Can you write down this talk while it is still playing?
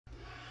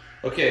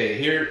Okay,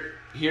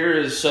 here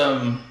is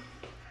some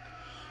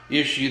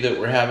issue that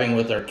we're having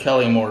with our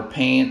Kellymore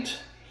paint.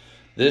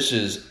 This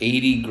is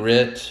 80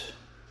 grit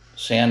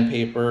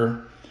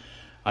sandpaper.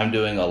 I'm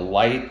doing a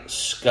light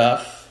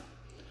scuff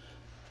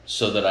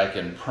so that I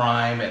can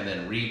prime and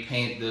then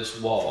repaint this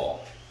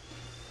wall.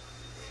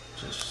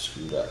 Just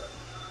screwed up.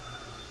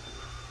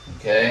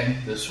 Okay,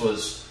 this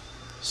was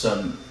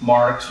some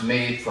marks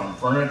made from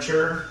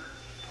furniture,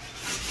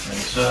 and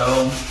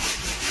so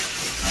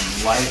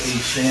I'm lightly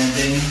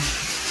sanding.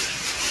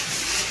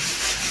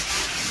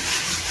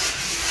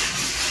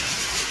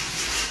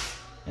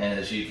 And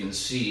as you can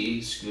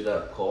see, scoot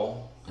up,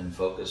 Cole, and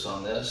focus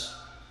on this.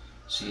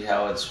 See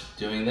how it's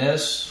doing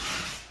this?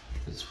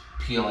 It's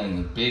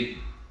peeling big,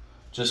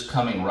 just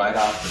coming right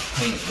off the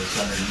paint that's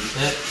underneath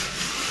it.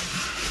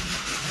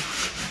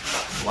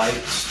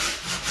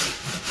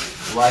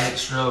 Light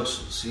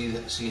strokes.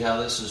 See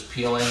how this is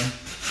peeling?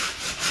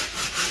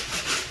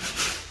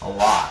 A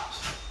lot.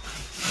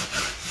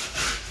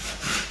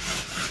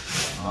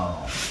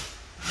 Oh,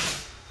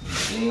 you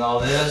seeing all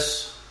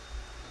this?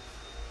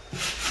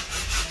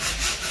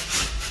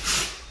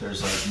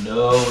 There's like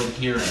no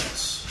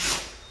adherence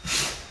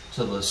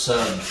to the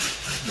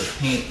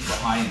paint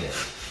behind it.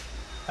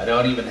 I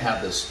don't even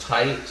have this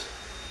tight.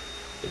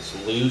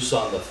 It's loose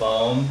on the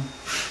foam,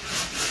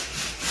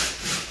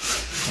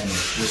 and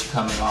it's just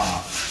coming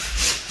off.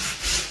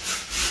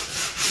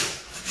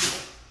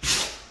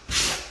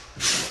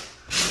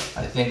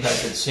 I think I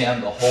could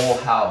sand the whole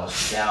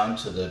house down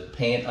to the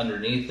paint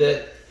underneath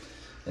it.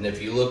 And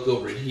if you look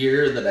over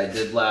here that I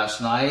did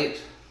last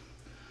night,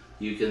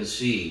 you can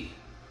see.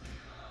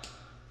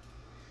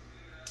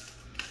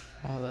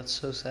 Oh, that's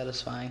so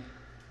satisfying.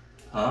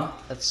 Huh?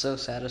 That's so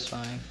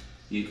satisfying.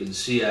 You can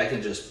see I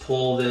can just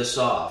pull this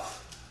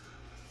off.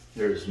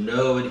 There's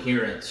no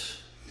adherence.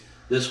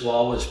 This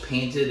wall was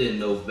painted in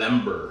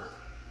November.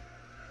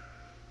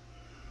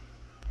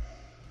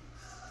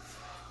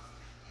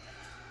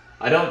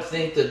 I don't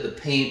think that the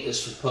paint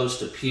is supposed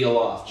to peel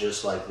off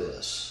just like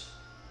this.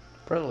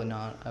 Probably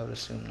not. I would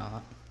assume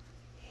not.